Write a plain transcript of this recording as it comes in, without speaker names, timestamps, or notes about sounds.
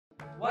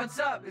What's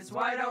up? It's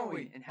Why Don't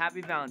We? And happy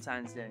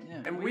Valentine's Day.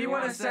 Yeah. And we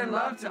want to send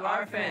love to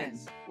our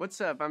fans. What's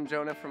up? I'm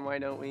Jonah from Why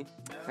Don't We?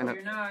 No,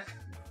 you're not.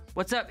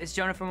 What's up? It's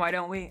Jonah from Why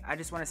Don't We? I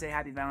just want to say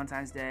happy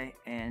Valentine's Day,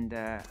 and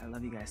I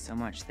love you guys so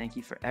much. Thank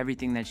you for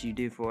everything that you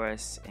do for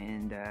us,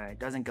 and it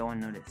doesn't go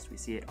unnoticed. We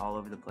see it all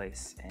over the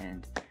place,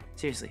 and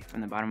seriously, from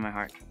the bottom of my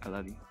heart, I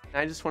love you.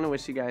 I just want to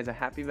wish you guys a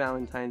happy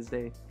Valentine's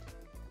Day.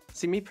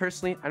 See, me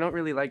personally, I don't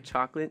really like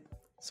chocolate,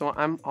 so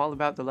I'm all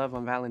about the love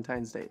on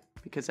Valentine's Day,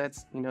 because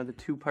that's, you know, the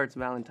 2 parts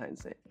of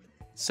Valentine's Day.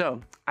 So,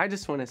 I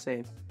just want to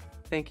say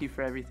thank you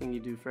for everything you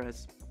do for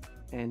us,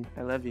 and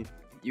I love you.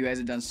 You guys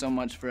have done so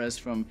much for us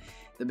from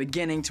the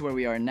beginning to where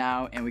we are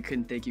now, and we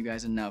couldn't thank you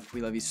guys enough.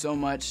 We love you so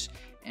much,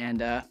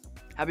 and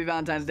happy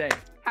Valentine's Day.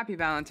 Happy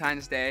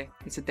Valentine's Day.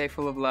 It's a day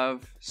full of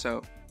love,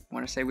 so I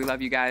want to say we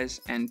love you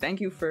guys, and thank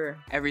you for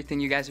everything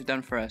you guys have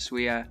done for us.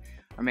 We are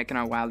making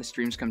our wildest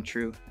dreams come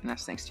true, and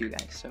that's thanks to you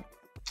guys. So,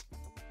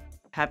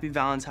 Happy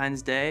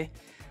Valentine's Day.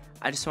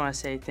 I just want to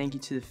say thank you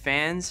to the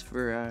fans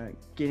for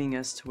getting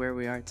us to where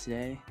we are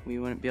today. We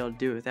wouldn't be able to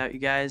do it without you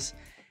guys,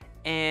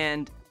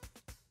 and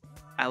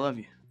I love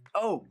you.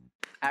 Oh,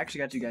 I actually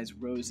got you guys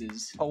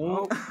roses.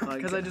 Oh,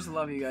 because I just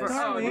love you guys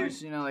so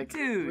much. You know, like,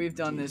 Dude. we've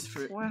done this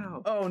for...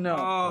 wow. Oh, no.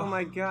 Oh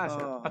my gosh.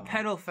 A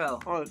petal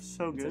fell. Oh, it's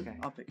so good. Okay.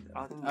 I'll pick it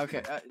up.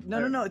 Okay.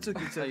 No, it's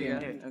okay. It's okay. you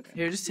got Here,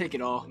 Here, just take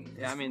it all.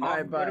 Yeah, I mean, All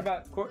right, bye. what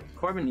about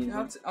Corbin needs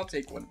one? I'll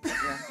take one.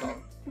 Yeah.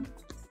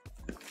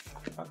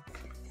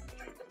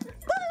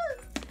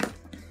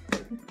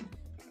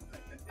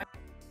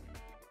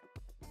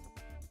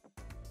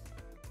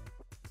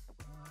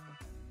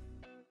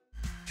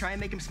 Try and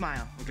make him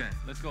smile. Okay,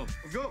 let's go.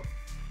 Let's go.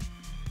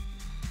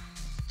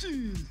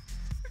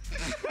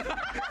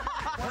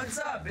 What's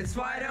up? It's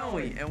Why Don't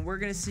We? And we're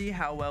going to see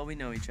how well we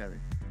know each other.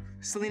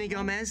 Selena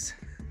Gomez,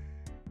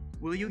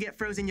 will you get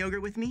frozen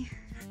yogurt with me?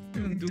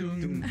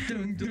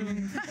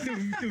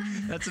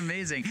 That's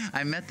amazing.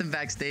 I met them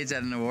backstage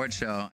at an award show.